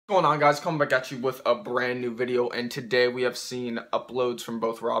What's going on, guys? Coming back at you with a brand new video, and today we have seen uploads from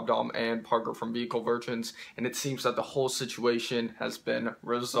both Dahm and Parker from Vehicle Virgins, and it seems that the whole situation has been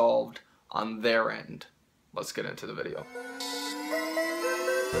resolved on their end. Let's get into the video.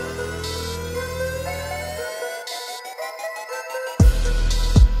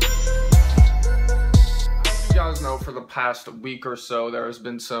 As you guys know, for the past week or so, there has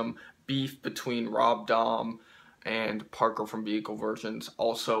been some beef between Dahm and Parker from Vehicle Virgins,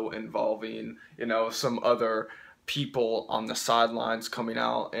 also involving, some other people on the sidelines coming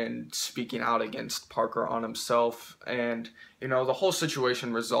out and speaking out against Parker on himself. And, the whole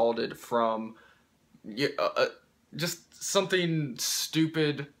situation resulted from just something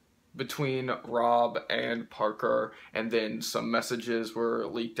stupid between Rob and Parker, and then some messages were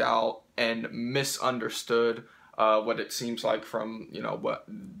leaked out and misunderstood, what it seems like from, what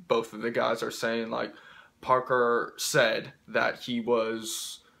both of the guys are saying. Like, Parker said that he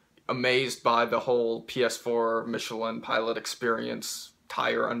was amazed by the whole PS4 Michelin pilot experience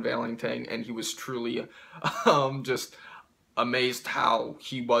tire unveiling thing, and he was truly just amazed how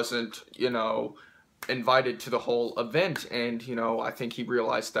he wasn't, invited to the whole event. And, I think he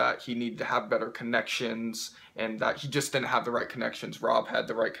realized that he needed to have better connections, and that he just didn't have the right connections. Rob had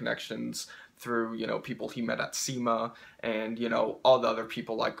the right connections through, people he met at SEMA, and, all the other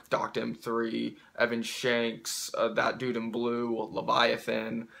people like Dr. M3, Evan Shanks, that dude in blue,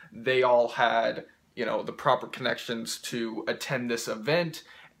 Leviathan. They all had, the proper connections to attend this event,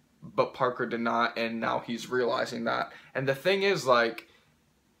 but Parker did not, and now he's realizing that. And the thing is, like,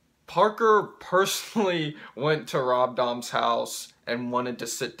 Parker personally went to Dahm's house and wanted to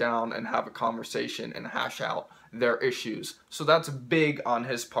sit down and have a conversation and hash out their issues. So that's big on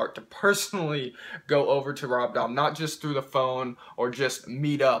his part to personally go over to Dahm, not just through the phone or just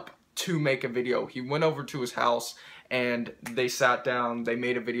meet up to make a video. He went over to his house and they sat down, they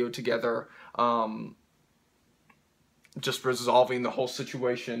made a video together, just resolving the whole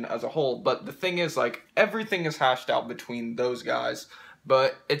situation as a whole. But the thing is, like, everything is hashed out between those guys,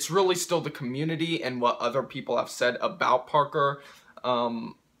 but it's really still the community and what other people have said about Parker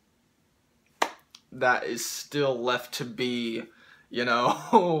that is still left to be,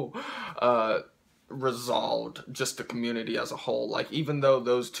 resolved. Just the community as a whole. Like, even though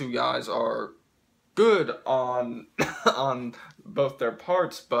those two guys are good on on both their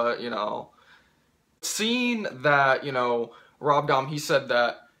parts, but, seeing that, Dahm, he said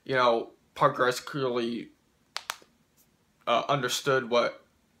that, Parker has clearly understood what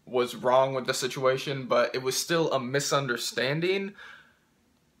was wrong with the situation, but it was still a misunderstanding.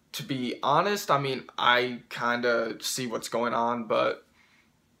 To be honest, I mean, I kind of see what's going on, but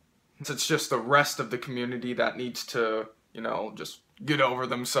it's just the rest of the community that needs to, just get over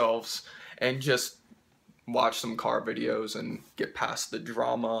themselves and just watch some car videos and get past the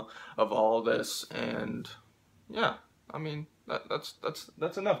drama of all this. And yeah, I mean,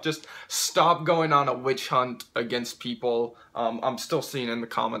 that's enough. Just stop going on a witch hunt against people. I'm still seeing in the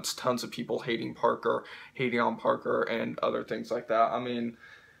comments tons of people hating on Parker and other things like that. I mean,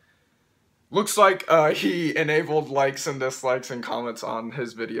 looks like he enabled likes and dislikes and comments on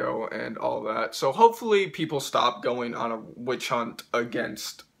his video and all that. So hopefully people stop going on a witch hunt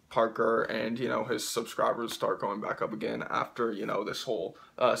against Parker, and, his subscribers start going back up again after, this whole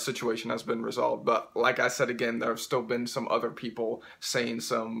situation has been resolved. But like I said again, there have still been some other people saying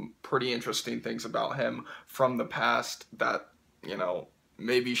some pretty interesting things about him from the past that,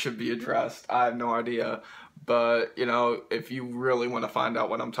 maybe should be addressed. I have no idea. But, if you really want to find out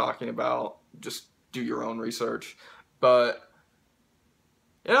what I'm talking about, just do your own research. But,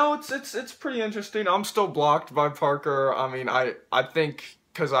 it's pretty interesting. I'm still blocked by Parker. I mean, I think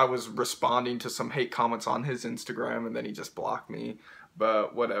because I was responding to some hate comments on his Instagram, and then he just blocked me.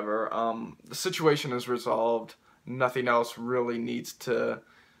 But whatever. The situation is resolved. Nothing else really needs to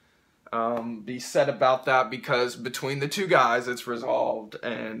be said about that, because between the two guys it's resolved,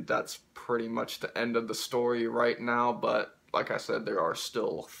 and that's pretty much the end of the story right now. But like I said, there are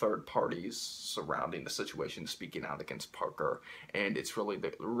still third parties surrounding the situation speaking out against Parker, and it's really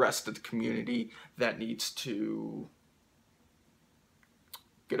the rest of the community that needs to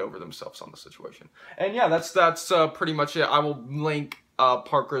get over themselves on the situation. And yeah, that's pretty much it. I will link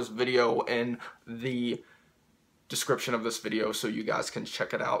Parker's video in the description of this video so you guys can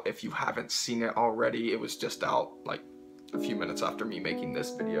check it out if you haven't seen it already. It was just out like a few minutes after me making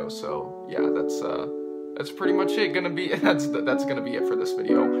this video. So yeah, that's pretty much it. That's gonna be it for this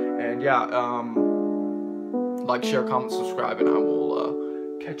video. And yeah, like, share, comment, subscribe, and I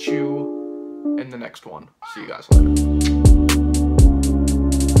will catch you in the next one. See you guys later.